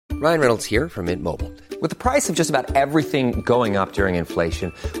Ryan Reynolds here from Mint Mobile. With the price of just about everything going up during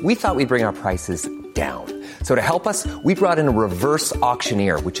inflation, we thought we'd bring our prices down. So to help us, we brought in a reverse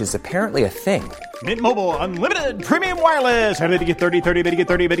auctioneer, which is apparently a thing. Mint Mobile Unlimited Premium Wireless. How to get 30, 30, bit to get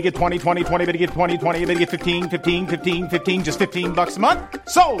 30, bit to get 20, 20, 20, bit to get 20, 20, bit to get 15, 15, 15, 15, just $15 a month?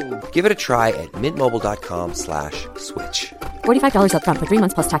 Sold! Give it a try at mintmobile.com/switch. $45 up front for 3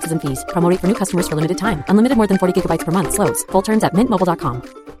 months plus taxes and fees. Promo rate for new customers for limited time. Unlimited more than 40 gigabytes per month. Slows full terms at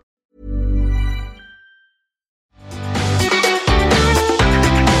mintmobile.com.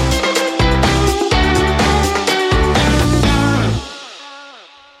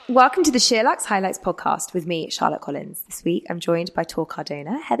 Welcome to the SheerLuxe Highlights podcast with me, Charlotte Collins. This week, I'm joined by Tor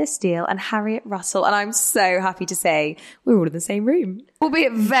Cardona, Heather Steele, and Harriet Russell, and I'm so happy to say we're all in the same room,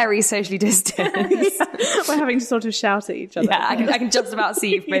 albeit very socially distanced. We're having to sort of shout at each other. Yeah, I can just about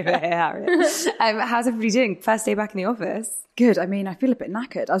see you from over here, Harriet. How's everybody doing? First day back in the office? Good. I mean, I feel a bit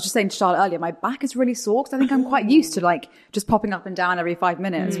knackered. I was just saying to Charlotte earlier, my back is really sore because I think I'm quite used to like just popping up and down every 5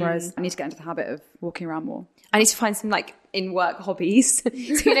 minutes, whereas I need to get into the habit of walking around more. I need to find some like in-work hobbies. So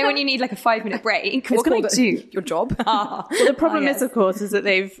you know when you need like a 5-minute break, what can I do? Your job. Well, the problem is, of course, is that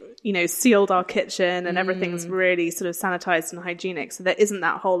they've, sealed our kitchen and everything's really sort of sanitized and hygienic. So there isn't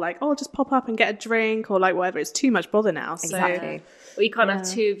that whole like, oh, just pop up and get a drink or like whatever. It's too much bother now. Exactly. So, well, you can't have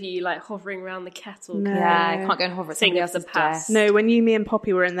two of you like hovering around the kettle. No. Yeah, I can't go and hover at somebody else's desk. No, when me and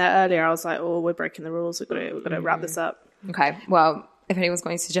Poppy were in there earlier, I was like, oh, we're breaking the rules. We've got to wrap this up. Okay, well, if anyone's got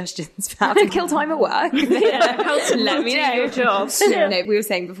any suggestions for how to kill time at work, how to let me know. Your job. No, we were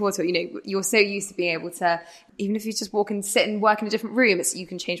saying before, you're so used to being able to, even if you just walk and sit and work in a different room, you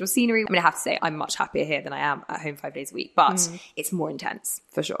can change your scenery. I mean, I have to say, I'm much happier here than I am at home 5 days a week, but it's more intense,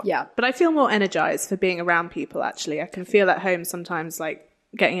 for sure. Yeah, but I feel more energized for being around people, actually. I can feel at home sometimes, like,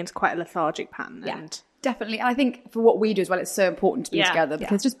 getting into quite a lethargic pattern. Yeah. Definitely. And I think for what we do as well, it's so important to be together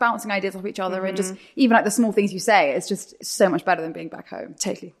because just bouncing ideas off each other and just even like the small things you say, it's just so much better than being back home.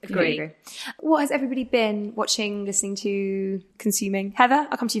 Totally. Agree. What has everybody been watching, listening to, consuming? Heather,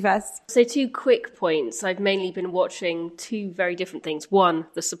 I'll come to you first. So 2 quick points. I've mainly been watching 2 very different things. 1,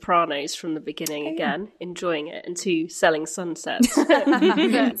 The Sopranos from the beginning again, enjoying it. And 2, Selling Sunset.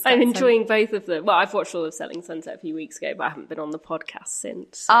 I'm enjoying both of them. Well, I've watched all of Selling Sunset a few weeks ago, but I haven't been on the podcast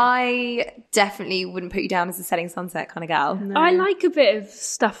since. So. I definitely wouldn't put you down as a Selling Sunset kind of gal. No. I like a bit of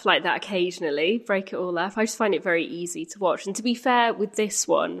stuff like that occasionally, break it all up. I just find it very easy to watch. And to be fair with this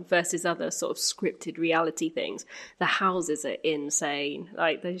one versus other sort of scripted reality things, the houses are insane.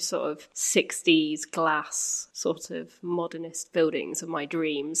 Like those sort of 60s glass sort of modernist buildings of my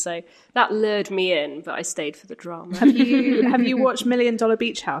dreams. So that lured me in, but I stayed for the drama. Have you watched $1 Million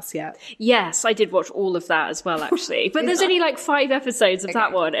Beach House yet? Yes, I did watch all of that as well, actually. But there's only like 5 episodes of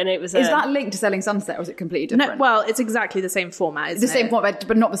that one, and it was... Is that linked to Selling Sunset, or is it completely different? No, well, it's exactly the same format, isn't it? The same format,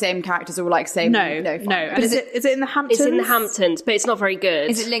 but not the same characters or like same... No. And is it in the Hamptons? It's in the Hamptons, but it's not very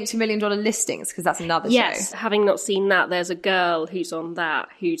good. Is it linked to $1 Million Listings? Because that's another show. Yes, having not seen that, there's a girl who's on that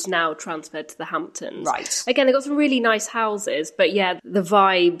who's now transferred to the Hamptons. Right. Again, they've got some really nice houses, but yeah, the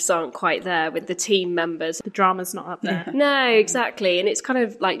vibes aren't quite there with the team members. The drama's not up there. No, exactly. And it's kind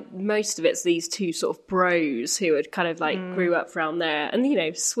of like most of it's these 2 sort of bros who had kind of like grew up around there and,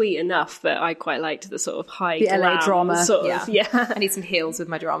 sweet enough, but I quite liked the sort of high the LA drama. Sort of, yeah. I need some heels with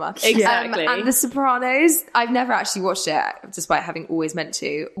my drama. Exactly. And The Sopranos, I've never actually watched it, despite having always meant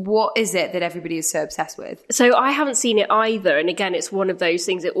to. What is it that everybody is so obsessed with? So I haven't seen it either. And again, it's one of those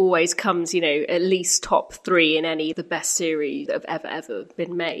things that always comes, at least top 3 in any of the best series that have ever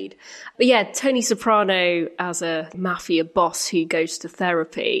been made. But yeah, Tony Soprano as a mafia boss who goes to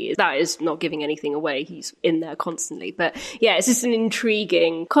therapy, that is not giving anything away. He's in there constantly. But yeah, it's just an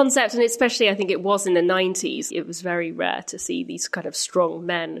intriguing concept. And especially I think it was in the 90s. It was very rare to see these kind of strong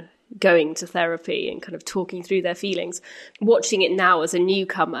men going to therapy and kind of talking through their feelings. Watching it now as a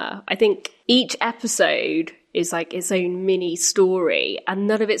newcomer, I think each episode is like its own mini story and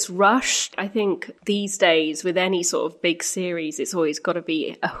none of it's rushed. I think these days with any sort of big series, it's always got to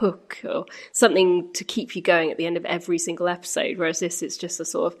be a hook or something to keep you going at the end of every single episode. Whereas this is just a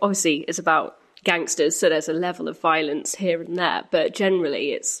sort of, obviously it's about gangsters, so there's a level of violence here and there, but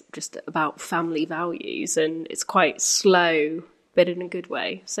generally it's just about family values and it's quite slow but in a good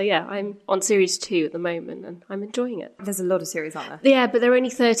way. So yeah, I'm on series 2 at the moment and I'm enjoying it. There's a lot of series, aren't there? Yeah, but they're only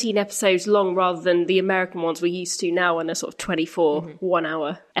 13 episodes long rather than the American ones we're used to now, and they're sort of 24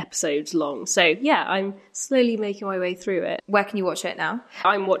 1-hour episodes long. So yeah, I'm slowly making my way through it. Where can you watch it now?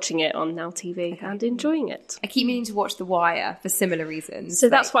 I'm watching it on Now TV and enjoying it. I keep meaning to watch The Wire for similar reasons. So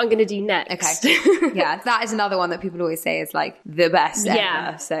that's what I'm going to do next. Okay. Yeah, that is another one that people always say is like the best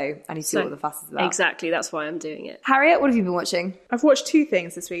ever. So I need to see what the fuss is about. Exactly, that's why I'm doing it. Harriet, what have you been watching? I've watched 2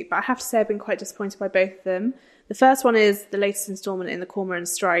 things this week, but I have to say I've been quite disappointed by both of them. The first one is the latest instalment in the Cormoran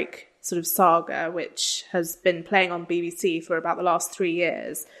Strike sort of saga, which has been playing on BBC for about the last 3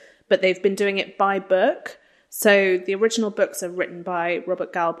 years, but they've been doing it by book. So the original books are written by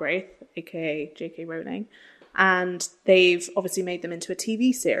Robert Galbraith, aka J.K. Rowling, and they've obviously made them into a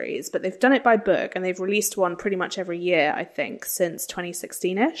TV series, but they've done it by book, and they've released one pretty much every year, I think, since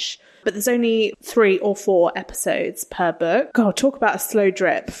 2016-ish. But there's only 3 or 4 episodes per book. God, talk about a slow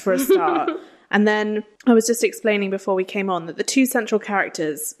drip for a start. And then I was just explaining before we came on that the 2 central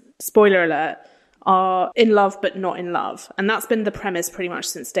characters, spoiler alert, are in love but not in love. And that's been the premise pretty much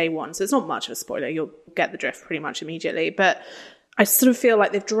since day one. So it's not much of a spoiler. You'll get the drift pretty much immediately. But I sort of feel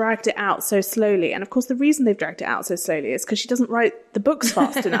like they've dragged it out so slowly. And of course, the reason they've dragged it out so slowly is because she doesn't write the books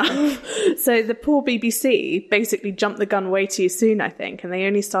fast enough. So the poor BBC basically jumped the gun way too soon, I think. And they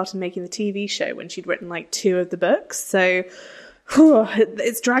only started making the TV show when she'd written like 2 of the books. So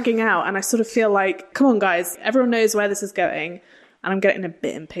it's dragging out. And I sort of feel like, come on, guys, everyone knows where this is going. And I'm getting a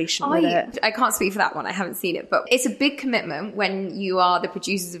bit impatient with it. I can't speak for that one. I haven't seen it. But it's a big commitment when you are the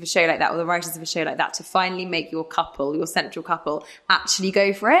producers of a show like that or the writers of a show like that to finally make your couple, your central couple, actually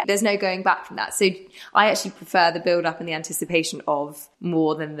go for it. There's no going back from that. So I actually prefer the build-up and the anticipation of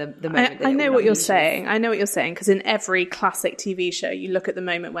more than the moment. I know what you're saying. I know what you're saying. Because in every classic TV show, you look at the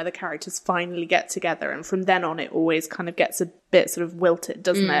moment where the characters finally get together. And from then on, it always kind of gets a bit sort of wilted,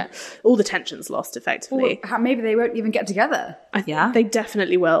 doesn't it? All the tension's lost, effectively. Or maybe they won't even get together. Yeah, they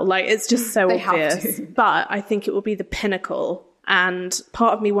definitely will. Like, it's just so obvious. But I think it will be the pinnacle. And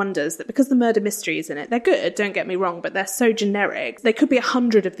part of me wonders that because the murder mysteries in it, they're good, don't get me wrong, but they're so generic. There could be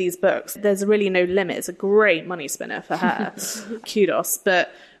 100 of these books. There's really no limit. It's a great money spinner for her. Kudos.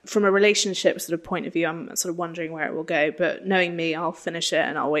 But from a relationship sort of point of view, I'm sort of wondering where it will go. But knowing me, I'll finish it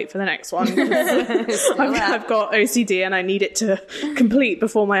and I'll wait for the next one. I've got OCD and I need it to complete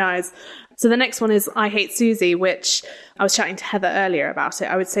before my eyes. So the next one is I Hate Susie, which I was chatting to Heather earlier about it.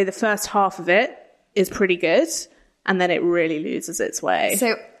 I would say the first half of it is pretty good, and then it really loses its way.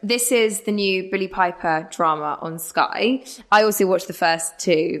 So this is the new Billie Piper drama on Sky. I also watched the first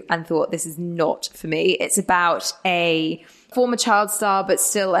 2 and thought this is not for me. It's about a former child star, but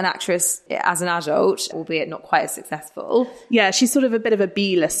still an actress as an adult, albeit not quite as successful. Yeah, she's sort of a bit of a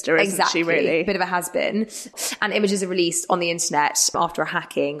B-lister, isn't she, really? A bit of a has-been. And images are released on the internet after a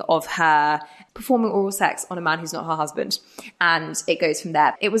hacking of her performing oral sex on a man who's not her husband. And it goes from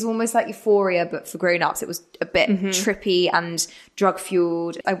there. It was almost like Euphoria, but for grown-ups. It was a bit trippy and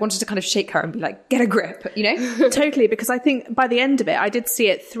drug-fueled. I wanted to kind of shake her and be like, get a grip, you know? Totally, because I think by the end of it, I did see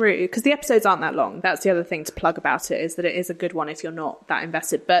it through, because the episodes aren't that long. That's the other thing to plug about it, is that it is a good one if you're not that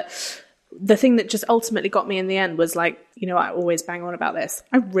invested. But the thing that just ultimately got me in the end was like, you know, I always bang on about this.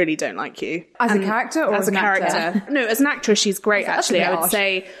 I really don't like you. As a character or as a character? No, as an actress, she's great, actually. I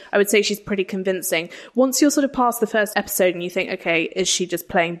would say she's pretty convincing. Once you're sort of past the first episode and you think, okay, is she just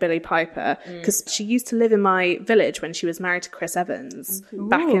playing Billie Piper? Because she used to live in my village when she was married to Chris Evans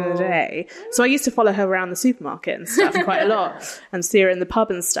back in the day. So I used to follow her around the supermarket and stuff quite a lot and see her in the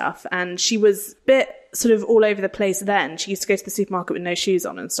pub and stuff. And she was a bit sort of all over the place then. She used to go to the supermarket with no shoes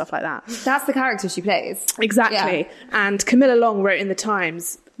on and stuff like that. That's the character she plays. Exactly. Yeah. And Camilla Long wrote in the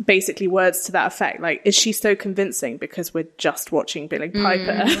Times basically words to that effect, like, is she so convincing because we're just watching Billie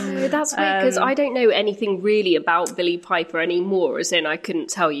Piper? That's weird, because I don't know anything really about Billie Piper anymore, as in I couldn't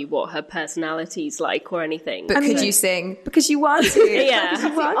tell you what her personality's like or anything. But could you sing? Because you want to.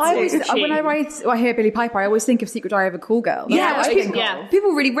 Yeah. When I hear Billie Piper, I always think of Secret Diary of a Cool Girl.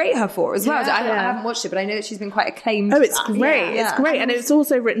 People really rate her for as well. I haven't watched it, but I know that she's been quite acclaimed. Oh, it's great. It's great. And it's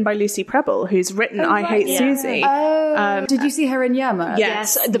also written by Lucy Prebble, who's written I Hate Susie. Did you see her in Yerma?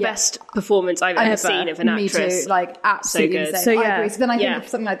 Yes. The best performance I've ever seen of an actress. Me too, like absolutely so good. insane. So, I agree. So then I think of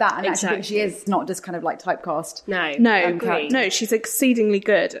something like that, and actually think she is not just kind of like typecast. No, she's exceedingly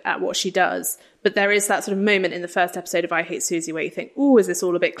good at what she does. But there is that sort of moment in the first episode of I Hate Susie where you think, oh, is this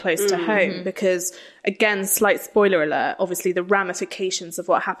all a bit close to home? Because, again, slight spoiler alert, obviously the ramifications of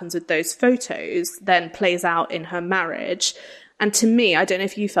what happens with those photos then plays out in her marriage. And to me, I don't know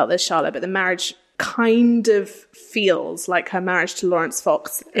if you felt this, Charlotte, but the marriage kind of feels like her marriage to Lawrence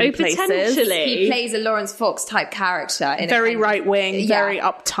Fox in places. Potentially. He plays a Lawrence Fox type character. Very right wing, very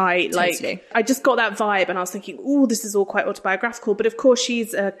uptight. Totally. Like, I just got that vibe and I was thinking, oh, this is all quite autobiographical. But of course,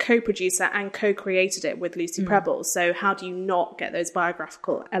 she's a co-producer and co-created it with Lucy Prebble. So how do you not get those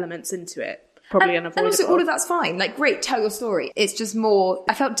biographical elements into it? probably And unavoidable. also, all of that's fine. Like, great, tell your story. It's just more,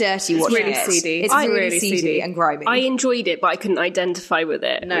 I felt dirty watching really it. seedy. It's really seedy and grimy. I enjoyed it, but I couldn't identify with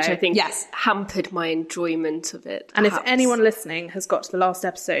it, No. which I think Yes. hampered my enjoyment of it. And if perhaps. anyone listening has got to the last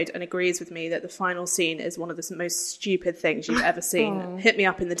episode and agrees with me that the final scene is one of the most stupid things you've ever seen, hit me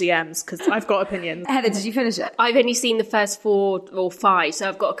up in the DMs because I've got opinions. Heather, did you finish it? I've only seen the first 4 or 5, so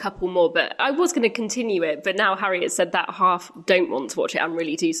I've got a couple more, but I was going to continue it, but now Harriet said that half don't want to watch it and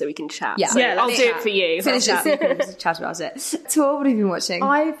really do, so we can chat. Yeah. So Yeah, I'll let's do chat. it for you. Finish it so we can just chat about it. Tor, what have you been watching?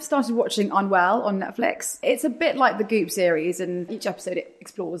 I've started watching Unwell on Netflix. It's a bit like the Goop series, and each episode it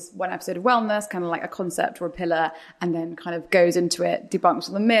explores one episode of wellness, kind of like a concept or a pillar, and then kind of goes into it, debunks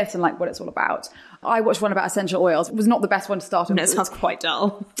all the myths and like what it's all about. I watched one about essential oils. It was not the best one to start with. No, it sounds quite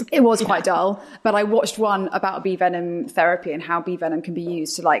dull. It was quite dull, but I watched one about bee venom therapy and how bee venom can be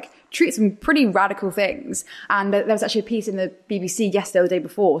used to like treat some pretty radical things. And there was actually a piece in the BBC yesterday or the day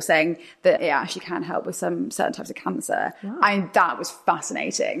before saying that it actually can help with some certain types of cancer. Wow. And that was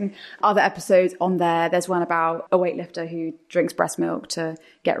fascinating. Other episodes on there's one about a weightlifter who drinks breast milk to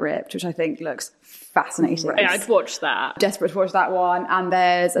get ripped, which I think looks fascinating. Yeah, I'd watch that. Desperate to watch that one. And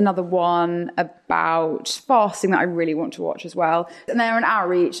there's another one about fasting that I really want to watch as well. And they're an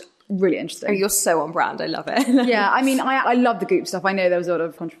hour each. Really interesting. Oh, you're so on brand. I love it. Yeah, I mean, I love the Goop stuff. I know there was a lot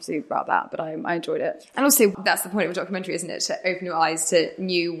of controversy about that, but I enjoyed it. And also, that's the point of a documentary, isn't it? To open your eyes to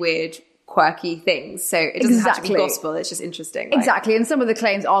new, weird, quirky things. So it doesn't have to be Exactly. gospel. It's just interesting. Like, Exactly, and some of the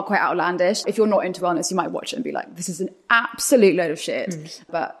claims are quite outlandish. If you're not into wellness, you might watch it and be like, this is an absolute load of shit.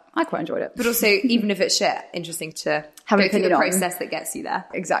 But I quite enjoyed it. But also, even if it's shit, interesting to Have an go through the opinion on. process that gets you there.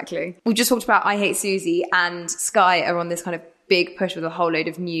 Exactly. We just talked about I Hate Susie, and Sky are on this kind of big push with a whole load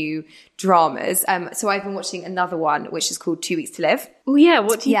of new dramas. So I've been watching another one, which is called 2 Weeks to Live. Oh yeah,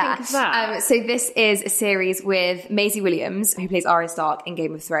 what do you think of that? So this is a series with Maisie Williams, who plays Arya Stark in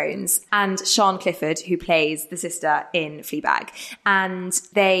Game of Thrones, and Sian Clifford, who plays the sister in Fleabag. And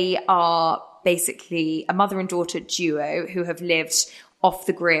they are basically a mother and daughter duo who have lived off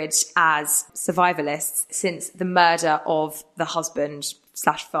the grid as survivalists since the murder of the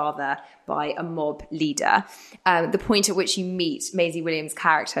husband/father by a mob leader. The point at which you meet Maisie Williams'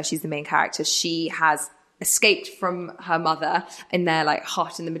 character, she's the main character, she has escaped from her mother in their like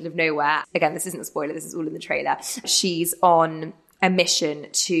hut in the middle of nowhere. Again, this isn't a spoiler, this is all in the trailer. She's on a mission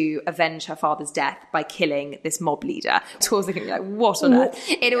to avenge her father's death by killing this mob leader. Tor's looking at me like, what on earth?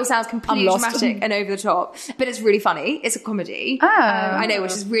 It all sounds completely I'm lost. dramatic and over the top, but it's really funny. It's a comedy. I know,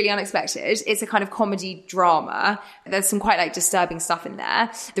 which is really unexpected. It's a kind of comedy drama. There's some quite like disturbing stuff in there.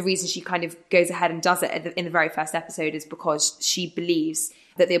 The reason she kind of goes ahead and does it in the very first episode is because she believes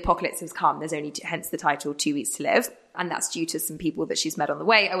that the apocalypse has come. There's only, hence the title, 2 Weeks to Live. And that's due to some people that she's met on the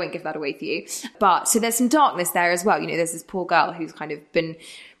way. I won't give that away for you. But so there's some darkness there as well. You know, there's this poor girl who's kind of been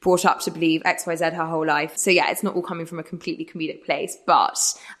brought up to believe XYZ her whole life. So yeah, it's not all coming from a completely comedic place, but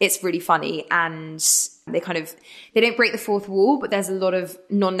it's really funny. And they don't break the fourth wall, but there's a lot of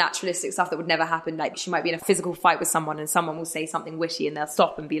non-naturalistic stuff that would never happen. Like she might be in a physical fight with someone and someone will say something witty and they'll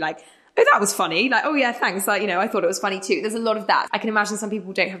stop and be like, oh, that was funny. Like, oh yeah, thanks. Like, you know, I thought it was funny too. There's a lot of that. I can imagine some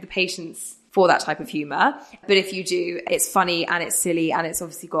people don't have the patience for that type of humour. But if you do, it's funny and it's silly and it's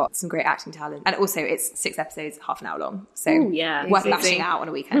obviously got some great acting talent. And also it's 6 episodes, half an hour long. So Ooh, yeah, worth easy. bashing out on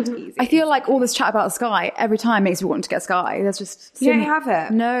a weekend. Easy. I feel like all this chat about Sky every time makes me want to get Sky. There's just so You don't many- have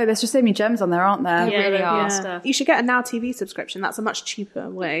it? No, there's just so many gems on there, aren't there? They really are. Stuff. You should get a Now TV subscription. That's a much cheaper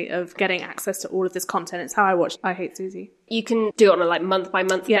way of getting access to all of this content. It's how I watch I Hate Susie. You can do it on a like month by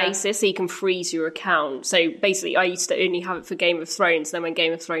month Yeah. basis, so you can freeze your account. So basically, I used to only have it for Game of Thrones. Then when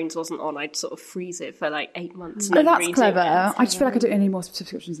Game of Thrones wasn't on, I'd sort of freeze it for like 8 months. And Oh, then that's redo clever. it. I just feel like I don't need any more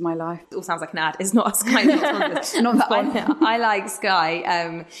subscriptions in my life. It all sounds like an ad. It's not a Sky. Not but I like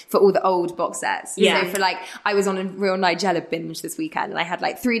Sky for all the old box sets. Yeah. So for like, I was on a real Nigella binge this weekend and I had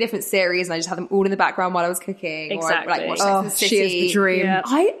like 3 different series and I just had them all in the background while I was cooking. Exactly. Or I like watched Oh, Sex and the she City. is the dream. Yeah.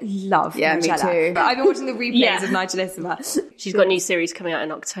 I love Yeah, me Nigella. too. But I've been watching the replays Yeah. of Nigelissima. She's got a new series coming out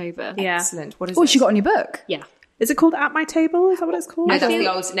in October. Yeah. Excellent. What is Oh, it? she got a new book. Yeah. Is it called At My Table? Is that what it's called? No, that's feel-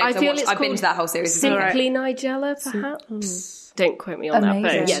 the old. No, I feel it's I binged called that whole series. Simply Nigella, perhaps. Don't quote me on that,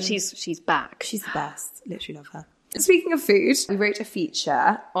 Amazing. but yeah, she's back. She's the best. Literally love her. Speaking of food, we wrote a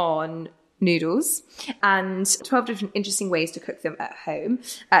feature on noodles and 12 different interesting ways to cook them at home.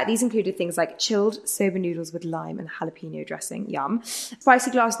 These included things like chilled soba noodles with lime and jalapeno dressing, yum, spicy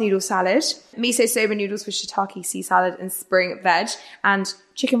glass noodle salad, miso soba noodles with shiitake sea salad and spring veg, and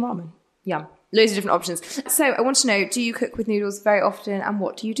chicken ramen, yum. Loads of different options. So I want to know, do you cook with noodles very often and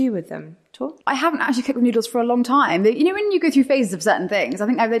what do you do with them? before? I haven't actually cooked with noodles for a long time. You know, when you go through phases of certain things, I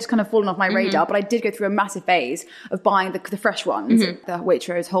think they've just kind of fallen off my radar, but I did go through a massive phase of buying the fresh ones, the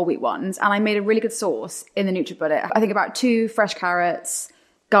Waitrose whole wheat ones, and I made a really good sauce in the NutriBullet. I think about 2 fresh carrots,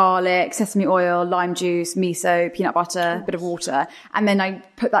 garlic, sesame oil, lime juice, miso, peanut butter, a bit of water. And then I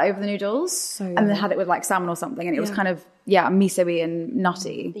put that over the noodles and then had it with like salmon or something. And it was kind of, miso-y and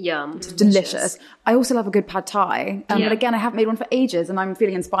nutty. Yum. It's delicious. I also love a good pad thai. But again, I haven't made one for ages and I'm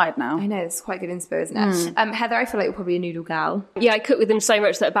feeling inspired now. I know, it's quite good inspo, isn't it? Heather, I feel like you're probably a noodle gal. Yeah, I cooked with them so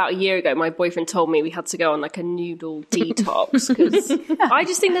much that about a year ago, my boyfriend told me we had to go on like a noodle detox because I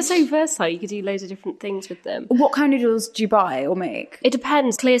just think they're so versatile. You could do loads of different things with them. What kind of noodles do you buy or make? It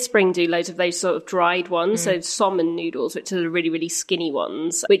depends. Clear Spring do loads of those sort of dried ones, so salmon noodles, which are the really, really skinny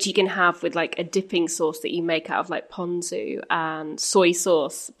ones, which you can have with like a dipping sauce that you make out of like ponzu and soy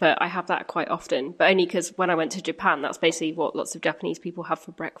sauce. But I have that quite often, but only because when I went to Japan, that's basically what lots of Japanese people have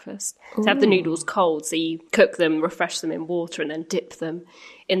for breakfast. To have the noodles cold, so you cook them, refresh them in water, and then dip them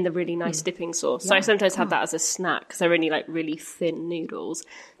in the really nice dipping sauce. So I sometimes have that as a snack because they're only like really thin noodles.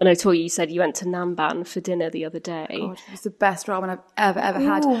 And I told you said you went to Namban for dinner the other day. God, it's the best ramen I've ever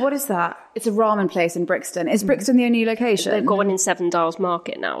had. Oh, what is that? It's a ramen place in Brixton. Is Brixton the only location? They've got one in Seven Dials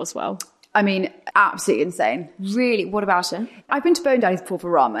Market now as well. I mean, absolutely insane. Really? What about it? I've been to Bone Daddy's before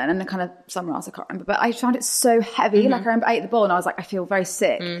for ramen and then kind of somewhere else, I can't remember. But I found it so heavy. Like I remember I ate the bowl and I was like, I feel very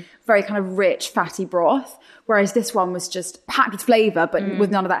sick. Very kind of rich, fatty broth. Whereas this one was just packed with flavour, but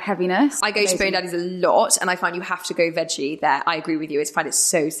with none of that heaviness. I go to Bone Daddy's a lot, and I find you have to go veggie there. I agree with you. I find it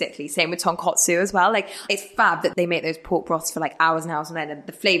so sickly. Same with tonkotsu as well. Like, it's fab that they make those pork broths for like hours and hours on end, and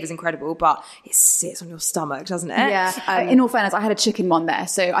the flavour's incredible, but it sits on your stomach, doesn't it? Yeah. In all fairness, I had a chicken one there,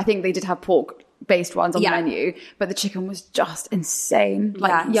 so I think they did have pork-based ones on the menu, but the chicken was just insane.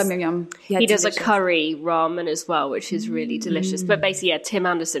 Like, yum, yum, yum. Yeah, he does a curry ramen as well, which is really delicious. But basically, Tim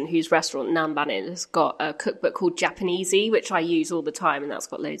Anderson, whose restaurant Namban is, has got a cookbook called Japanesey, which I use all the time, and that's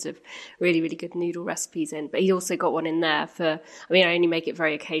got loads of really, really good noodle recipes in. But he also got one in there for, I mean, I only make it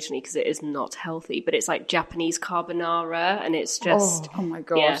very occasionally because it is not healthy, but it's like Japanese carbonara, and it's just, oh my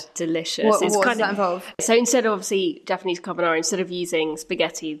God. Yeah, delicious. What it's does kind that involve? So instead of obviously Japanese carbonara, instead of using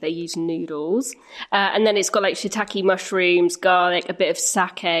spaghetti, they use noodles. And then it's got like shiitake mushrooms, garlic, a bit of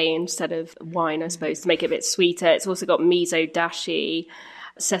sake instead of wine, I suppose, to make it a bit sweeter. It's also got miso dashi,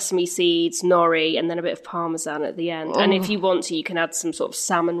 sesame seeds, nori, and then a bit of parmesan at the end. And if you want to, you can add some sort of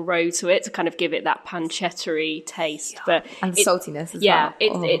salmon roe to it to kind of give it that pancetta-y taste. But and saltiness as well.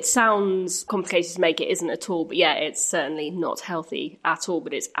 It sounds complicated to make. It isn't at all. But yeah, it's certainly not healthy at all,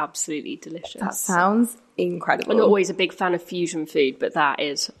 but it's absolutely delicious. That sounds incredible. I'm not always a big fan of fusion food, but that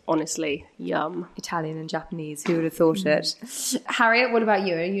is honestly yum. Italian and Japanese, who would have thought it? Harriet, what about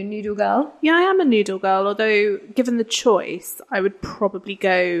you? Are you a noodle girl? Yeah, I am a noodle girl, although given the choice, I would probably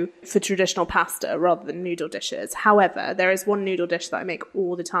go for traditional pasta rather than noodle dishes. However, there is one noodle dish that I make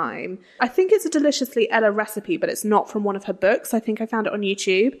all the time. I think it's a Deliciously Ella recipe, but it's not from one of her books. I think I found it on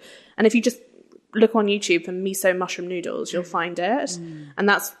YouTube. And if you just look on YouTube for miso mushroom noodles, you'll find it. And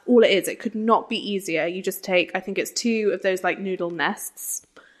that's all it is. It could not be easier. You just take, I think it's 2 of those like noodle nests,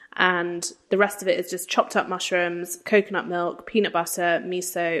 and the rest of it is just chopped up mushrooms, coconut milk, peanut butter,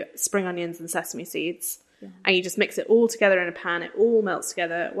 miso, spring onions and sesame seeds. And you just mix it all together in a pan. It all melts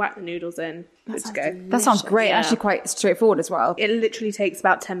together, whack the noodles in, good to go. That sounds great. Yeah. Actually quite straightforward as well. It literally takes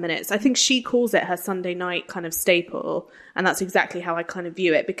about 10 minutes. I think she calls it her Sunday night kind of staple. And that's exactly how I kind of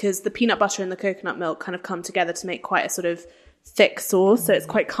view it, because the peanut butter and the coconut milk kind of come together to make quite a sort of thick sauce. So it's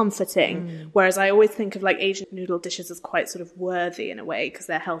quite comforting. Whereas I always think of like Asian noodle dishes as quite sort of worthy in a way because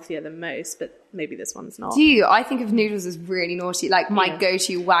they're healthier than most, but maybe this one's not. Do you? I think of noodles as really naughty. Like my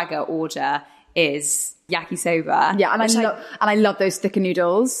go-to Wagga order is yakisoba. Yeah, and I love those thicker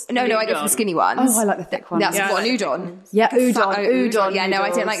noodles. No, I go for the skinny ones. Oh, I like the thick ones. That's what, an udon. Yeah, udon. Yeah, no,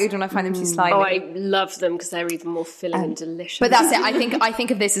 I don't like udon. I find them too slimy. Oh, I love them because they're even more filling and delicious. But that's it. I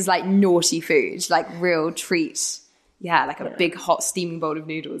think of this as like naughty food, like real treat. Yeah, like a big hot steaming bowl of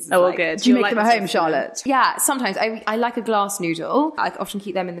noodles. Oh, like, good. Do you make them at home, Charlotte? Yeah, sometimes. I like a glass noodle. I often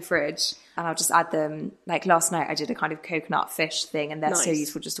keep them in the fridge and I'll just add them. Like last night I did a kind of coconut fish thing and they're so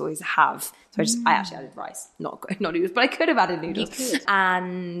useful just to always have. So I actually added rice, not noodles, but I could have added noodles.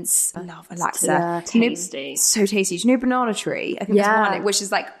 And I love a laksa. Tasty. So tasty. Do you know Banana Tree? I think there's one, which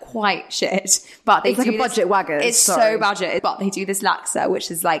is like quite shit. But it's like a budget Wagga. It's so budget. But they do this laksa, which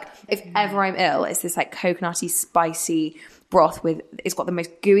is like, if ever I'm ill, it's this like coconutty, spicy broth with, it's got the most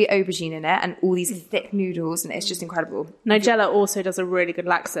gooey aubergine in it and all these thick noodles, and it's just incredible. Nigella also does a really good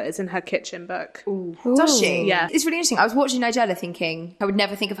laksa. It's in her kitchen book. Ooh. Does she? Yeah. It's really interesting. I was watching Nigella thinking, I would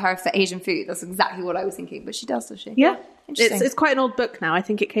never think of her for Asian food. That's exactly what I was thinking, but she does she? Yeah. It's quite an old book now. I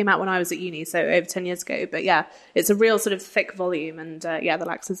think it came out when I was at uni, so over 10 years ago. But yeah, it's a real sort of thick volume, and the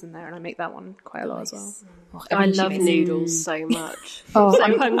lax is in there, and I make that one quite a lot as well. Oh, I love noodles so much. I'm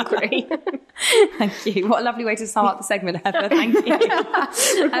so hungry. Thank you. What a lovely way to sum up the segment, Heather. Thank you.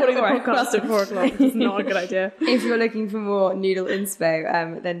 Recording the podcast at 4 o'clock is not a good idea. If you're looking for more noodle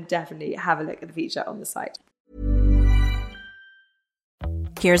inspo, then definitely have a look at the feature on the site.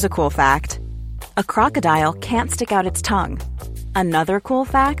 Here's a cool fact. A crocodile can't stick out its tongue. Another cool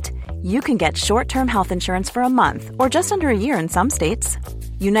fact, you can get short-term health insurance for a month or just under a year in some states.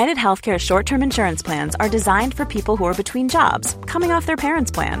 United Healthcare short-term insurance plans are designed for people who are between jobs, coming off their parents'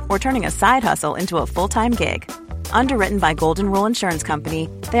 plan, or turning a side hustle into a full-time gig. Underwritten by Golden Rule Insurance Company,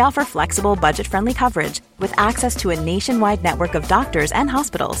 they offer flexible, budget-friendly coverage with access to a nationwide network of doctors and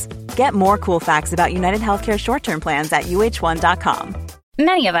hospitals. Get more cool facts about United Healthcare short-term plans at uh1.com.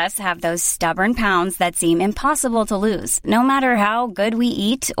 Many of us have those stubborn pounds that seem impossible to lose, no matter how good we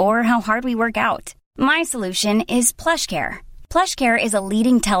eat or how hard we work out. My solution is PlushCare. PlushCare is a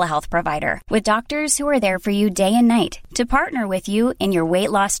leading telehealth provider with doctors who are there for you day and night to partner with you in your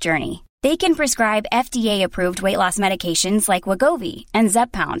weight loss journey. They can prescribe FDA-approved weight loss medications like Wegovy and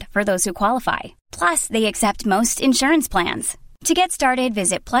Zepbound for those who qualify. Plus, they accept most insurance plans. To get started,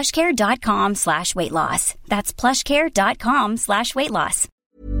 visit plushcare.com/weightloss. That's plushcare.com/weightloss.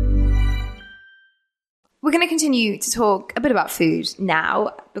 We're going to continue to talk a bit about food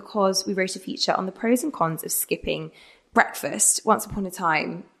now because we wrote a feature on the pros and cons of skipping breakfast. Once upon a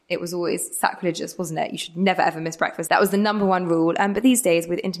time, it was always sacrilegious, wasn't it? You should never, ever miss breakfast. That was the number one rule. But these days,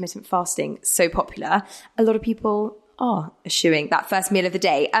 with intermittent fasting so popular, a lot of people are eschewing that first meal of the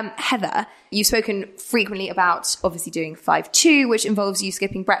day. Heather, you've spoken frequently about obviously doing 5-2, which involves you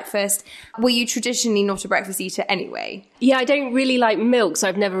skipping breakfast. Were you traditionally not a breakfast eater anyway? Yeah, I don't really like milk, so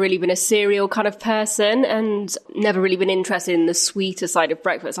I've never really been a cereal kind of person and never really been interested in the sweeter side of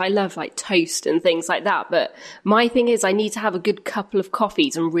breakfast. I love like toast and things like that, but my thing is I need to have a good couple of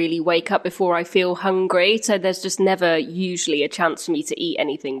coffees and really wake up before I feel hungry, so there's just never usually a chance for me to eat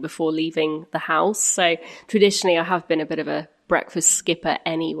anything before leaving the house. So traditionally I have been a bit of a breakfast skipper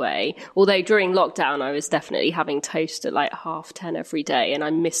anyway, although during lockdown I was definitely having toast at like 10:30 every day, and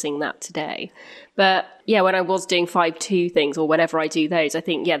I'm missing that today. But yeah, when I was doing 5-2 things, or whenever I do those, I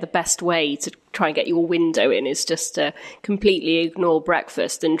think the best way to try and get your window in is just to completely ignore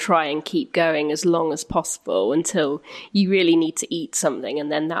breakfast and try and keep going as long as possible until you really need to eat something, and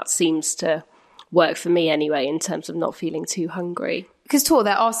then that seems to work for me anyway in terms of not feeling too hungry. Because, Tor,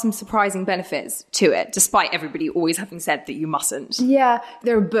 there are some surprising benefits to it, despite everybody always having said that you mustn't. Yeah,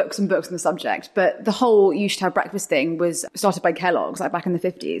 there are books and books on the subject, but the whole you should have breakfast thing was started by Kellogg's, like back in the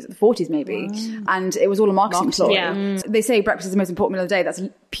 50s, the 40s maybe, and it was all a marketing ploy. Yeah. They say breakfast is the most important meal of the day. That's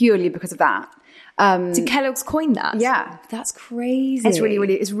purely because of that. Did Kellogg's coin that? Yeah. That's crazy. It's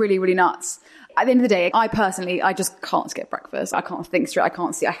really nuts. At the end of the day, I just can't skip breakfast. I can't think straight. I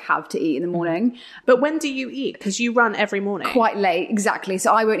can't see. I have to eat in the morning. But when do you eat? Because you run every morning. Quite late, exactly.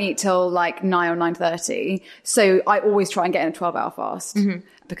 So I won't eat till like 9 or 9:30. So I always try and get in a 12-hour fast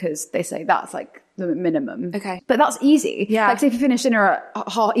because they say that's like the minimum. Okay. But that's easy. Yeah. Like say if you finish dinner at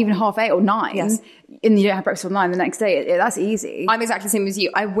even 8:30 or 9, yes, and you don't have breakfast till 9 the next day, that's easy. I'm exactly the same as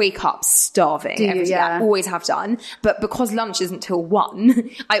you. I wake up starving. Do you? Every day. Yeah. I always have done. But because lunch isn't till 1,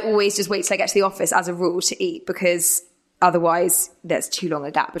 I always just wait till I get to the office as a rule to eat, because otherwise there's too long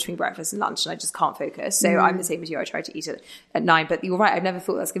a gap between breakfast and lunch and I just can't focus. So I'm the same as you. I try to eat at 9, but you're right. I've never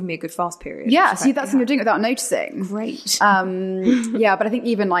thought that's given me a good fast period. Yeah, see, that's something you're doing without noticing. Great. Yeah, but I think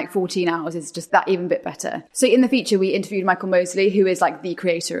even like 14 hours is just that even bit better. So in the feature, we interviewed Michael Mosley, who is like the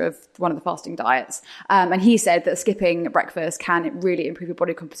creator of one of the fasting diets. And he said that skipping breakfast can really improve your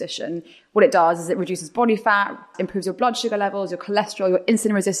body composition. What it does is it reduces body fat, improves your blood sugar levels, your cholesterol, your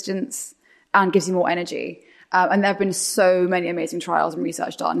insulin resistance, and gives you more energy. And there have been so many amazing trials and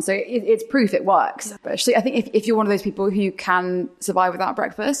research done. So it's proof it works. But actually, I think if you're one of those people who can survive without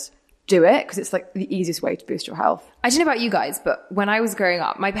breakfast, do it, because it's like the easiest way to boost your health. I don't know about you guys, but when I was growing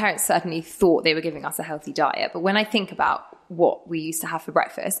up, my parents certainly thought they were giving us a healthy diet. But when I think about what we used to have for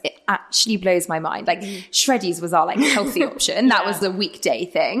breakfast, it actually blows my mind. Like Shreddies was our like healthy option. That was the weekday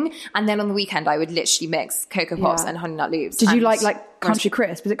thing. And then on the weekend, I would literally mix Cocoa Pops and Honey Nut Loops. Did you like Country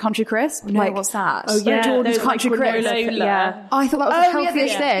Crisp. Is it Country Crisp? No, what's that? Oh yeah, Jordan's those, like, Country Crisp. granola. Yeah. I thought that was the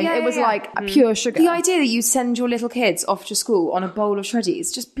healthiest thing. Yeah, it was yeah. like pure sugar. The idea that you send your little kids off to school on a bowl of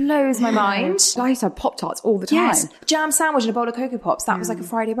shreddies just blows my mind. I used to have Pop-Tarts all the time. Yes, jam sandwich and a bowl of Cocoa Pops. That was like a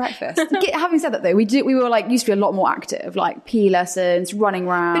Friday breakfast. Having said that though, we were like used to be a lot more active, like PE lessons, running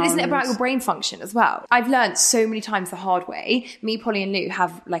around. But isn't it about your brain function as well? I've learned so many times the hard way. Me, Polly and Lou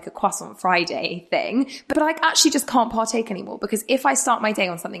have like a croissant Friday thing, but I actually just can't partake anymore because if I start my day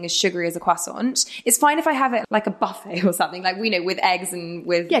on something as sugary as a croissant, it's fine if I have it like a buffet or something, like, with eggs and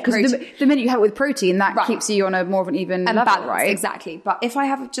with because the minute you have it with protein, that keeps you on a more of an even level, balance, right? Exactly. But if I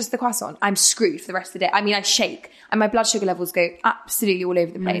have just the croissant, I'm screwed for the rest of the day. I mean, I shake and my blood sugar levels go absolutely all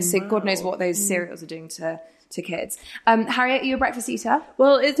over the place. So God knows what those cereals are doing to kids. Harriet, are you a breakfast eater?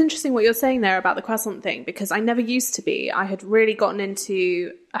 Well, it's interesting what you're saying there about the croissant thing, because I never used to be. I had really gotten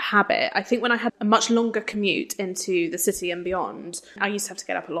into a habit. I think when I had a much longer commute into the city and beyond, I used to have to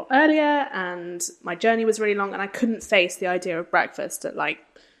get up a lot earlier and my journey was really long and I couldn't face the idea of breakfast at like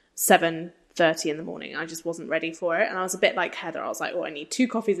 7:30 in the morning. I just wasn't ready for it. And I was a bit like Heather. I was like, I need 2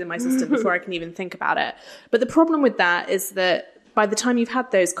 coffees in my system before I can even think about it. But the problem with that is that by the time you've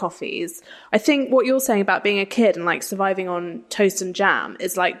had those coffees, I think what you're saying about being a kid and like surviving on toast and jam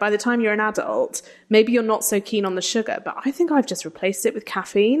is like, by the time you're an adult, maybe you're not so keen on the sugar, but I think I've just replaced it with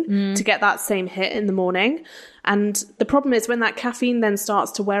caffeine to get that same hit in the morning. And the problem is when that caffeine then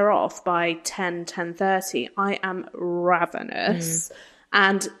starts to wear off by 10:30, I am ravenous.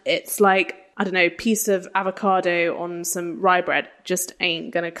 And it's like, I don't know, piece of avocado on some rye bread just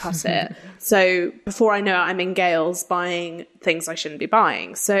ain't going to cut it. So before I know it, I'm in Gales buying things I shouldn't be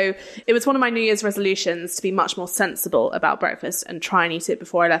buying. So it was one of my New Year's resolutions to be much more sensible about breakfast and try and eat it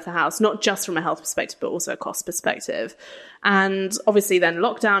before I left the house, not just from a health perspective, but also a cost perspective. And obviously then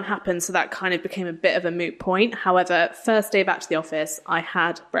lockdown happened, so that kind of became a bit of a moot point. However, first day back to the office, I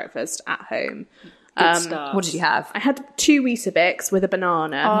had breakfast at home. What did you have? I had 2 Weetabix with a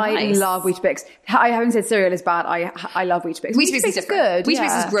banana. I love Weetabix. I haven't said cereal is bad. I love Weetabix. Weetabix is good.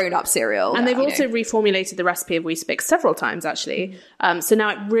 Weetabix is grown-up cereal. And they've also reformulated the recipe of Weetabix several times, actually. So now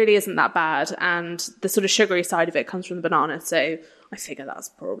it really isn't that bad. And the sort of sugary side of it comes from the banana. So I figure that's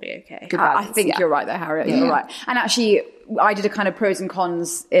probably okay. I think you're right there, Harriet. You're right. And actually, I did a kind of pros and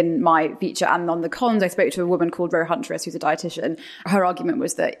cons in my feature, and on the cons I spoke to a woman called Ro Huntress, who's a dietitian. Her argument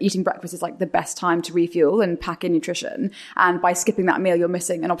was that eating breakfast is like the best time to refuel and pack in nutrition, and by skipping that meal you're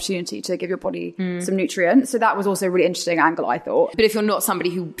missing an opportunity to give your body some nutrients. So that was also a really interesting angle, I thought. But if you're not somebody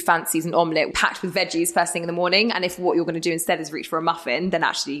who fancies an omelette packed with veggies first thing in the morning, and if what you're going to do instead is reach for a muffin, then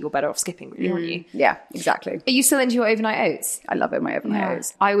actually you're better off skipping, really, aren't you? Yeah, exactly. Are you still into your overnight oats? I love it, my overnight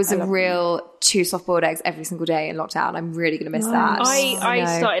oats. I was a real 2 soft-boiled eggs every single day in lockdown. I'm really going to miss that.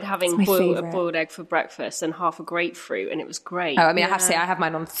 I started having a favourite. boiled egg for breakfast and half a grapefruit, and it was great. Oh, I mean, I have to say, I have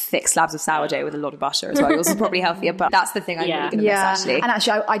mine on thick slabs of sourdough with a lot of butter as well. Yours is probably healthier, but that's the thing I'm really going to miss, actually. And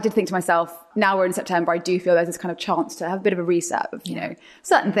actually, I did think to myself, now we're in September, I do feel there's this kind of chance to have a bit of a reset of,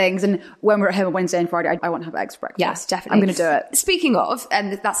 certain things. And when we're at home on Wednesday and Friday, I want to have eggs for breakfast. Yes, definitely. I'm going to do it. Speaking of,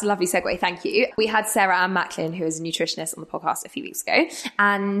 and that's a lovely segue, thank you. We had Sarah Ann Macklin, who is a nutritionist, on the podcast a few weeks ago,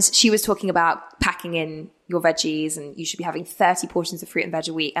 and she was talking about packing in your veggies and you should be having 30 portions of fruit and veg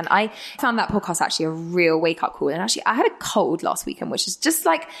a week. And I found that podcast actually a real wake-up call. And actually, I had a cold last weekend, which is just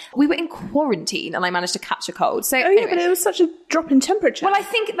like, we were in quarantine and I managed to catch a cold. So anyway, but it was such a drop in temperature. Well, I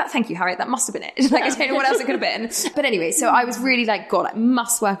think that, thank you, Harriet, that must have been it. Like, I don't know what else it could have been. But anyway, so I was really like, God, I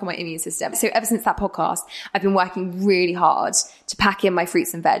must work on my immune system. So ever since that podcast, I've been working really hard to pack in my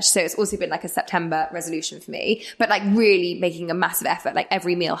fruits and veg. So it's also been like a September resolution for me, but like really making a massive effort. Like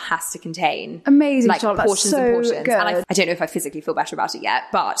every meal has to contain amazing, like Charlotte, portions and portions. Good. And I don't know if I physically feel better about it yet,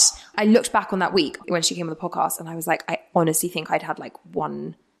 but I looked back on that week when she came on the podcast and I was like, I honestly think I'd had like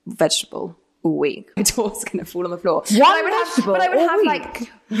 1 vegetable all week. My door's going to fall on the floor. But I would have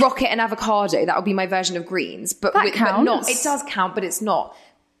like rocket and avocado. That would be my version of greens. But, that counts. But not, it does count, but it's not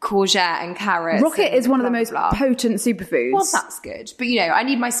courgette and carrots. Rocket is one of the most potent superfoods. Well, that's good. But I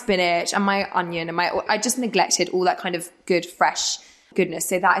need my spinach and my onion and I just neglected all that kind of good, fresh goodness.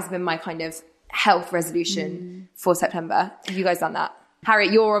 So that has been my kind of health resolution for September. Have you guys done that?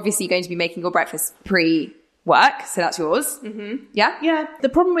 Harriet, you're obviously going to be making your breakfast pre-work, so that's yours. Mm-hmm. Yeah? The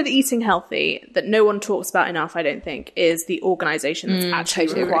problem with eating healthy that no one talks about enough, I don't think, is the organisation that's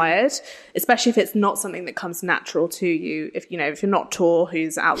actually required, especially if it's not something that comes natural to you. If you're not Tor,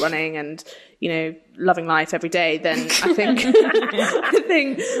 who's out running and loving life every day, then I think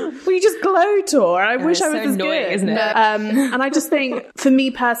we just glow, Tor. I wish I was as annoying, good, isn't it? And I just think, for me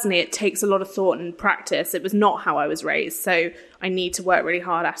personally, it takes a lot of thought and practice. It was not how I was raised, so I need to work really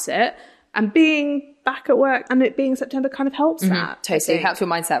hard at it. And being back at work and it being September kind of helps that. Totally. Helps your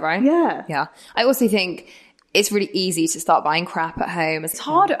mindset, right? Yeah. Yeah. I also think it's really easy to start buying crap at home. It's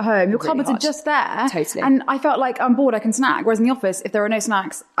hard at home. Your Really cupboards hard. are just there. Totally. And I felt like I'm bored, I can snack. Whereas in the office, if there are no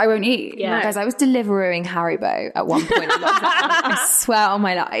snacks, I won't eat. Yeah. Guys, I was delivering Haribo at one point in lockdown. I swear on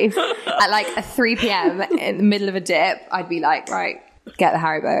my life. At like a 3 p.m. in the middle of a dip, I'd be like, right, get the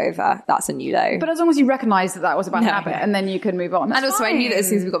Haribo over. That's a new low. But as long as you recognise that was a bad No, habit, no. and then you can move on. That's And also, I knew that as fine.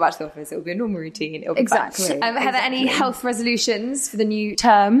 soon as we got back to the office, it would be a normal routine. It would be Exactly. fine. Heather, any health resolutions for the new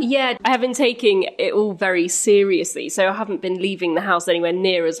term? Yeah, I have been taking it all very seriously. So I haven't been leaving the house anywhere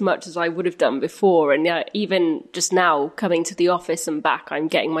near as much as I would have done before. And even just now, coming to the office and back, I'm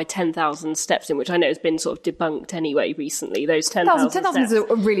getting my 10,000 steps in, which I know has been sort of debunked anyway recently. Those 10,000 10,000 is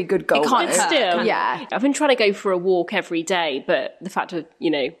steps. a really good goal. It can't though. hurt. Still, Yeah. I've been trying to go for a walk every day, but the fact of,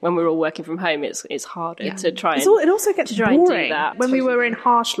 when we're all working from home, it's harder to try and It also gets try and do boring. that. When we were in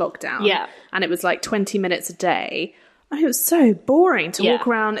harsh lockdown, Yeah. and it was like 20 minutes a day, it was so boring to Yeah. walk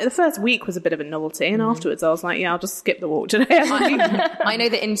around. The first week was a bit of a novelty, and afterwards I was like, yeah, I'll just skip the walk today. I know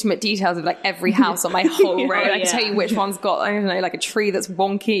the intimate details of like every house on my whole road. I can tell you which one's got, I don't know, like a tree that's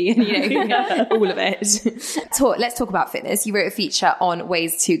wonky and, all of it. Let's talk about fitness. You wrote a feature on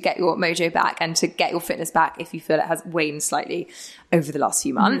ways to get your mojo back and to get your fitness back if you feel it has waned slightly over the last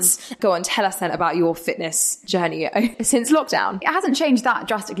few months. Go on, tell us then about your fitness journey since lockdown. It hasn't changed that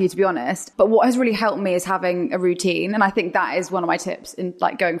drastically, to be honest. But what has really helped me is having a routine. And I think that is one of my tips in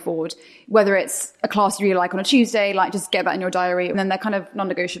like going forward, whether it's a class you really like on a Tuesday, like just get that in your diary. And then they're kind of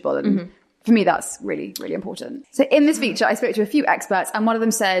non-negotiable. And for me, that's really, really important. So in this feature, I spoke to a few experts, and one of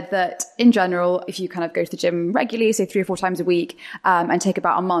them said that in general, if you kind of go to the gym regularly, say 3 or 4 times a week, and take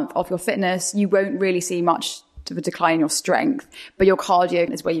about a month off your fitness, you won't really see much of a decline in your strength, but your cardio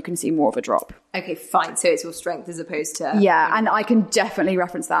is where you can see more of a drop. Okay, fine. So it's your strength as opposed to... Yeah, and I can definitely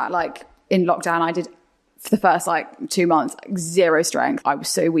reference that. Like in lockdown, I did for the first 2 months, 0 strength. I was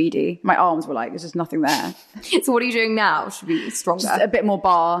so weedy. My arms were there's just nothing there. So what are you doing now? Should be stronger. Just a bit more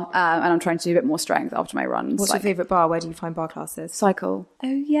bar, and I'm trying to do a bit more strength after my runs. What's your favourite bar? Where do you find bar classes? Cycle. Oh,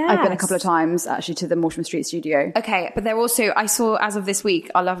 yeah. I've been a couple of times actually to the Mortimer Street studio. Okay, but they're also, I saw as of this week,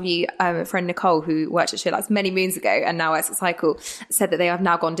 our lovely friend Nicole, who worked at Sherlock's many moons ago and now works at Cycle, said that they have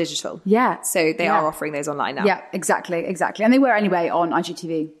now gone digital. Yeah. So they are offering those online now. Yeah, exactly. And they were anyway on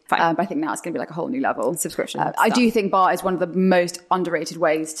IGTV. Fine. But I think now it's going to be like a whole new level. Subscription I stuff. do think bar is one of the most underrated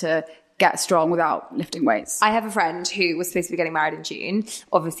ways to get strong without lifting weights. I have a friend who was supposed to be getting married in June.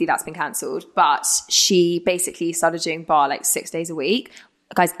 Obviously that's been cancelled, but she basically started doing bar 6 days a week.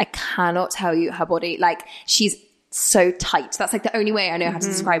 Guys, I cannot tell you her body, she's so tight. That's the only way I know how to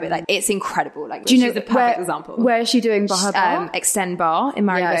describe it. It's incredible. Do you know she's the perfect example. Where is she doing her bar? Extend Bar in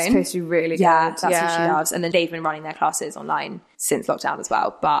Marylebone. Yeah, it's supposed to be really good. Yeah, that's what she loves. And then they've been running their classes online since lockdown as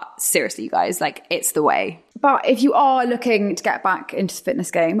well. But seriously, you guys, it's the way. But if you are looking to get back into the fitness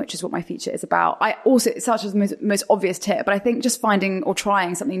game, which is what my feature is about, it's such as the most obvious tip, but I think just finding or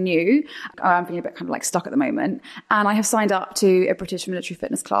trying something new, I'm feeling a bit kind of stuck at the moment. And I have signed up to a British military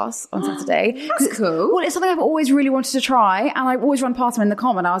fitness class on Saturday. That's cool. Well, it's something I've always really wanted to try. And I've always run past them in the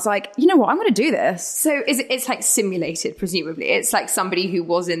common. I was like, you know what, I'm going to do this. So it's simulated, presumably. It's somebody who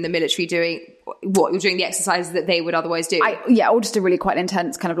was in the military doing what you're doing, the exercises that they would otherwise do. Or just a really quite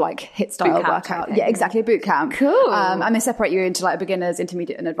intense kind of HIIT style Boot camp workout. type Yeah, thing. exactly, a boot camp. Cool. And they separate you into beginners,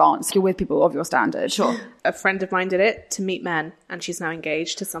 intermediate, and advanced. You're with people of your standard. Sure. A friend of mine did it to meet men, and she's now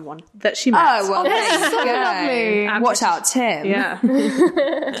engaged to someone that she met. Oh, well, there you so go. lovely. Watch out, Tim. Yeah.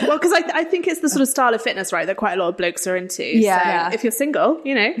 Well, because I think it's the sort of style of fitness, right, that quite a lot of blokes are into. Yeah. So if you're single,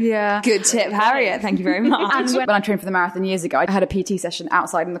 Yeah. Good tip, Harriet. Thank you very much. And when I trained for the marathon years ago, I had a PT session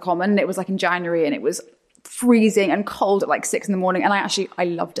outside in the common. And it was in January, and it was freezing and cold at 6 a.m, and I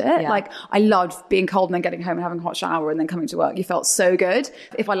loved it. Yeah. I loved being cold and then getting home and having a hot shower and then coming to work. You felt so good.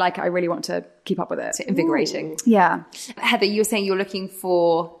 If I like it, I really want to keep up with it. Invigorating. Yeah. Heather, you were saying you're looking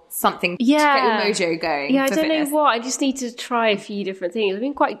for something to Yeah. get your mojo going. Yeah, I for don't fitness. know what. I just need to try a few different things. I've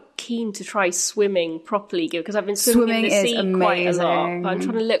been quite keen to try swimming properly because I've been swimming in the Swimming is sea quite a lot. amazing. But I'm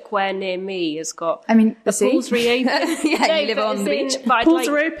trying to look where near me has got. The the sea? pool's reopened. Yeah, you live on the beach. pools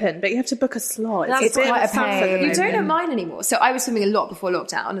are open, but you have to book a slot. That's a bit quite of a faff at the pain. You don't know moment. mine anymore. So I was swimming a lot before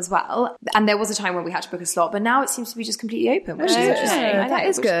lockdown as well. And there was a time when we had to book a slot, but now it seems to be just completely open, which is interesting. I know, that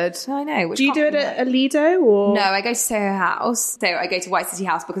is good. I know. Which Do you do can't it be at Lido or? No, I go to Soho House. So I go to White City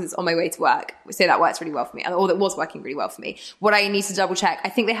House because it's on my way to work. So that works really well for me. Or that was working really well for me. What I need to double check, I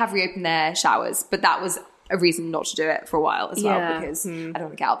think they have reopened their showers, but that was a reason not to do it for a while as well, because I don't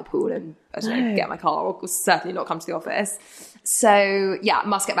want to get out of the pool and I don't know, get in my car, or certainly not come to the office. So yeah,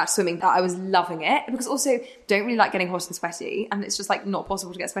 must get back to swimming. I was loving it, because also don't really like getting hot and sweaty, and it's just like not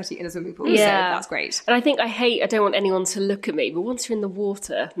possible to get sweaty in a swimming pool. So that's great. And I don't want anyone to look at me, but once you're in the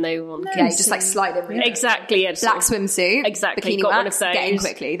water, no one can. Yeah, you just like slide in. Really. Exactly. Yeah, black swimsuit. Exactly. Bikini got wax, one of those. Get in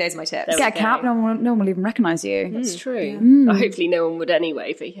quickly. Those are my tips. Get a cap, no one will even recognise you. That's true. Hopefully no one would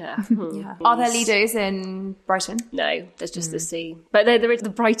anyway, but yeah. Are there Lidos in Brighton? No, there's just the sea. But there is the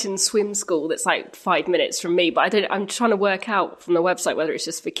Brighton swim school that's like 5 minutes from me, but I'm trying to work out from the website whether it's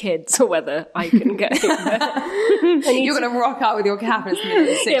just for kids or whether I can go. You're going to rock out with your cap and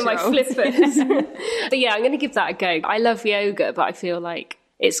my flippers. But yeah, I'm going to give that a go. I love yoga, but I feel like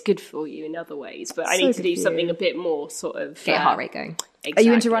it's good for you in other ways. But I need to do something a bit more sort of... Get your heart rate going. Exactly. Are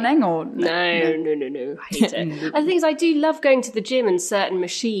you into running or... No. I hate it. And the thing is, I do love going to the gym and certain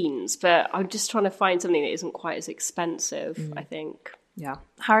machines, but I'm just trying to find something that isn't quite as expensive, I think. Yeah.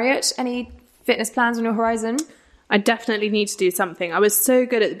 Harriet, any fitness plans on your horizon? I definitely need to do something. I was so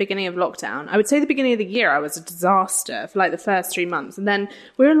good at the beginning of lockdown. I would say the beginning of the year I was a disaster for like the first 3 months. And then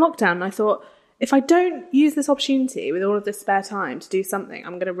we were in lockdown and I thought, if I don't use this opportunity with all of this spare time to do something,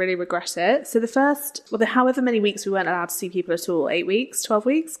 I'm going to really regret it. So the however many weeks we weren't allowed to see people at all, 8 weeks, 12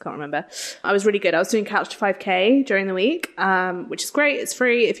 weeks, can't remember. I was really good. I was doing Couch to 5K during the week, which is great. It's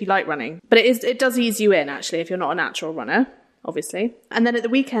free if you like running. But it does ease you in, actually, if you're not a natural runner. Obviously. And then at the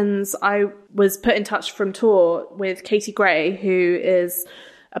weekends, I was put in touch from tour with Katie Gray, who is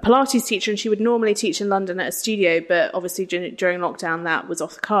a Pilates teacher, and she would normally teach in London at a studio, but obviously during lockdown that was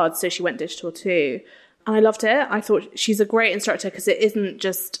off the cards, so she went digital too. And I loved it. I thought she's a great instructor because it isn't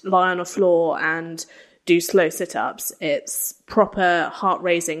just lie on a floor and do slow sit-ups. It's proper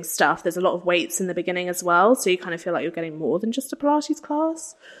heart-raising stuff. There's a lot of weights in the beginning as well, so you kind of feel like you're getting more than just a Pilates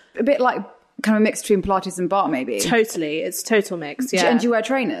class. A bit like kind of a mix between Pilates and bar, maybe. Totally, it's total mix. Yeah. And do you wear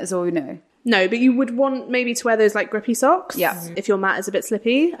trainers or no? No, but you would want maybe to wear those like grippy socks. Yeah. If your mat is a bit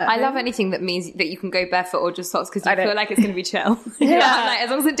slippy. I love anything that means that you can go barefoot or just socks, because you feel like it's going to be chill. Like, as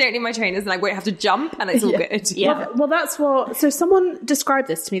long as I don't need my trainers, and I won't have to jump, and it's all good. Yeah. Well, that's what. So someone described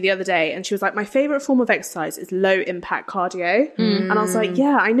this to me the other day, and she was like, "My favorite form of exercise is low impact cardio," and I was like,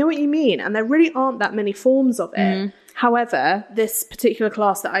 "Yeah, I know what you mean." And there really aren't that many forms of it. However, this particular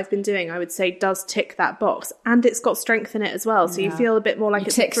class that I've been doing, I would say, does tick that box, and it's got strength in it as well. So you feel a bit more like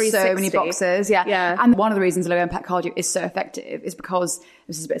it's 360. So many boxes, yeah. And one of the reasons low impact cardio is so effective is because,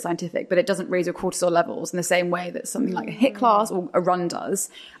 this is a bit scientific, but it doesn't raise your cortisol levels in the same way that something like a HIIT class or a run does.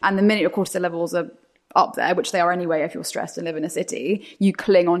 And the minute your cortisol levels are up there, which they are anyway if you're stressed and live in a city, you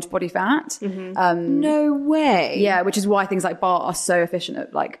cling onto body fat. No way. Yeah, which is why things like bar are so efficient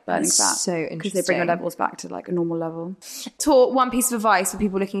at like burning fat. So interesting. Because they bring your levels back to like a normal level. Tor, one piece of advice for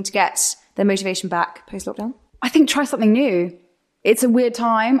people looking to get their motivation back post-lockdown? I think try something new. It's a weird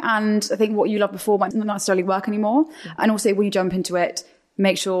time, and I think what you loved before might not necessarily work anymore. And also when you jump into it,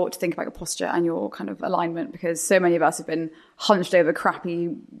 make sure to think about your posture and your kind of alignment, because so many of us have been hunched over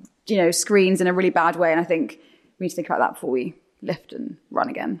crappy, screens in a really bad way. And I think we need to think about that before we lift and run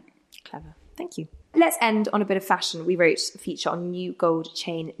again. Clever. Thank you. Let's end on a bit of fashion. We wrote a feature on new gold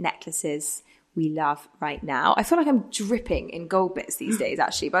chain necklaces we love right now. I feel like I'm dripping in gold bits these days,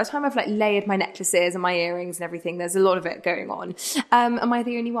 actually. By the time I've like layered my necklaces and my earrings and everything, there's a lot of it going on. Am I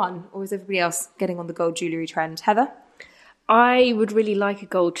the only one, or is everybody else getting on the gold jewellery trend? Heather? I would really like a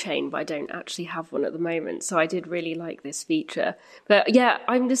gold chain, but I don't actually have one at the moment. So I did really like this feature. But yeah,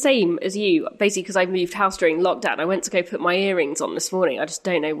 I'm the same as you. Basically, because I moved house during lockdown, I went to go put my earrings on this morning. I just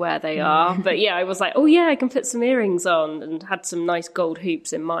don't know where they are. But yeah, I was like, oh yeah, I can put some earrings on, and had some nice gold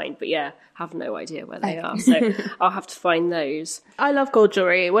hoops in mind. But yeah, have no idea where they are. So I'll have to find those. I love gold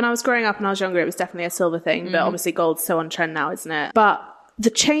jewellery. When I was growing up and I was younger, it was definitely a silver thing. But obviously gold's so on trend now, isn't it? But the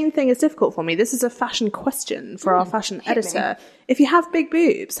chain thing is difficult for me. This is a fashion question for our fashion editor. If you have big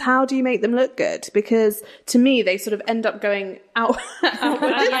boobs, how do you make them look good? Because to me, they sort of end up going out. Does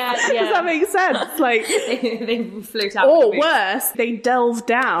that make sense? Like they float out. Or worse, they delve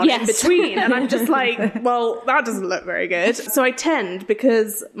down in between. And I'm just like, well, that doesn't look very good. So I tend,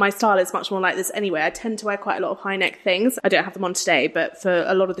 because my style is much more like this anyway, I tend to wear quite a lot of high neck things. I don't have them on today, but for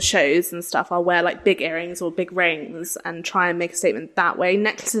a lot of the shows and stuff, I'll wear like big earrings or big rings and try and make a statement that way.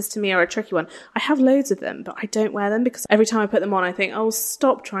 Necklaces to me are a tricky one. I have loads of them, but I don't wear them because every time I put them on, I think, oh,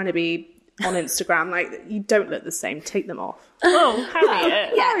 stop trying to be on Instagram. Like, you don't look the same. Take them off. Oh,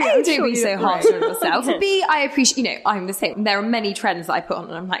 Harriet. Yeah, don't be so harsh on yourself. B, I appreciate, I'm the same. There are many trends that I put on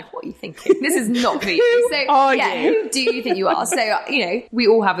and I'm like, what are you thinking? This is not for you. So, who do you think you are? So, we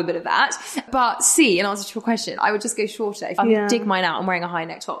all have a bit of that. But C, in answer to your question, I would just go shorter. If I dig mine out, I'm wearing a high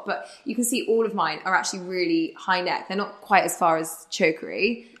neck top, but you can see all of mine are actually really high neck. They're not quite as far as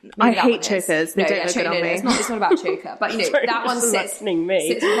chokery. I hate chokers. They don't look good on me. It's not about choker, but that one sits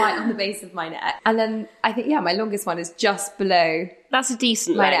right on the base of my neck. And then I think, my longest one is just below. That's a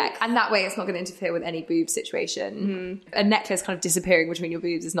decent my length. neck. And that way it's not going to interfere with any boob situation. A necklace kind of disappearing between your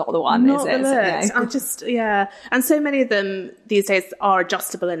boobs is not the one, not is it? The look. And so many of them these days are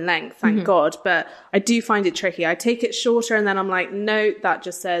adjustable in length, thank God. But I do find it tricky. I take it shorter and then I'm like, no, that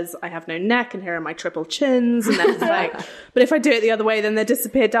just says I have no neck and here are my triple chins. And then it's like, but if I do it the other way, then they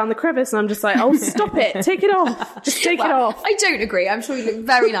disappear down the crevice. And I'm just like, oh, stop it. Take it off. Just take it off. I don't agree. I'm sure you look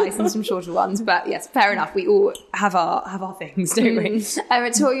very nice in some shorter ones. But yes, fair enough. We all have our things, don't we?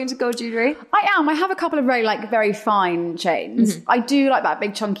 Tor, are you into gold jewellery? I am. I have a couple of very fine chains. I do like that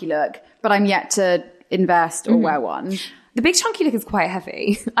big chunky look, but I'm yet to invest or wear one. The big chunky look is quite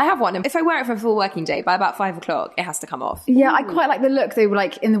heavy. I have one. If I wear it for a full working day, by about 5 o'clock, it has to come off. Yeah, I quite like the look. They were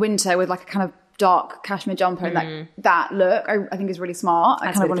like in the winter with like a kind of dark cashmere jumper and that look I think is really smart.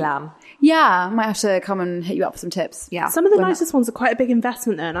 That's a bit glam. Yeah, I might have to come and hit you up for some tips. Yeah. Some of the nicest ones are quite a big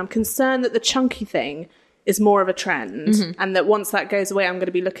investment though, and I'm concerned that the chunky thing is more of a trend and that once that goes away I'm going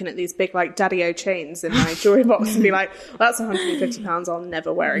to be looking at these big like Daddy-O chains in my jewellery box and be like, well, that's £150 I'll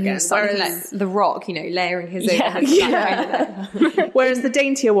never wear again. Whereas like The Rock, layering his own whereas the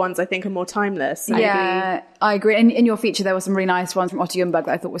daintier ones I think are more timeless. Yeah, I agree. In your feature there were some really nice ones from Otto Ljungberg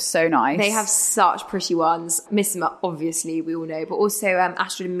that I thought was so nice. They have such pretty ones. Missima, obviously we all know, but also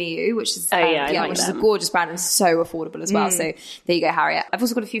Astrid and Miu, which is which is a gorgeous brand and so affordable as well. So there you go, Harriet. I've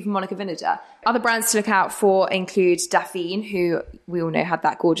also got a few from Monica Vinader. Other brands to look out for include Daphine, who we all know had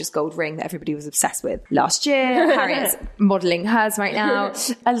that gorgeous gold ring that everybody was obsessed with last year. Harriet's modelling hers right now.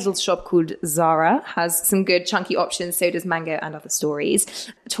 A little shop called Zara has some good chunky options. So does Mango and Other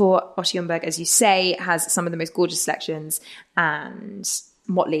Stories. Tor, Otto Ljungberg, as you say, has some of the most gorgeous selections. And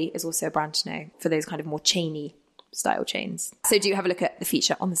Motley is also a brand to know for those kind of more chainy style chains. So do have a look at the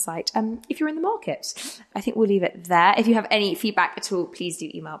feature on the site if you're in the market. I think we'll leave it there. If you have any feedback at all, please do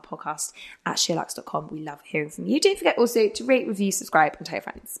email podcast@sheerluxe.com. We love hearing from you. Don't forget also to rate, review, subscribe and tell your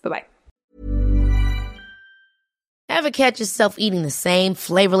friends. Bye-bye. Ever catch yourself eating the same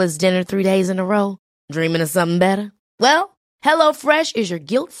flavorless dinner 3 days in a row? Dreaming of something better? Well, HelloFresh is your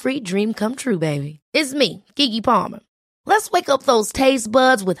guilt-free dream come true, baby. It's me, Keke Palmer. Let's wake up those taste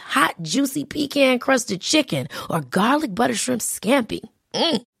buds with hot, juicy pecan-crusted chicken or garlic butter shrimp scampi.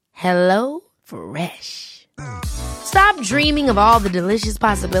 Hello Fresh. Stop dreaming of all the delicious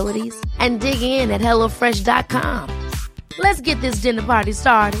possibilities and dig in at HelloFresh.com. Let's get this dinner party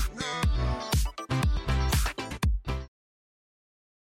started.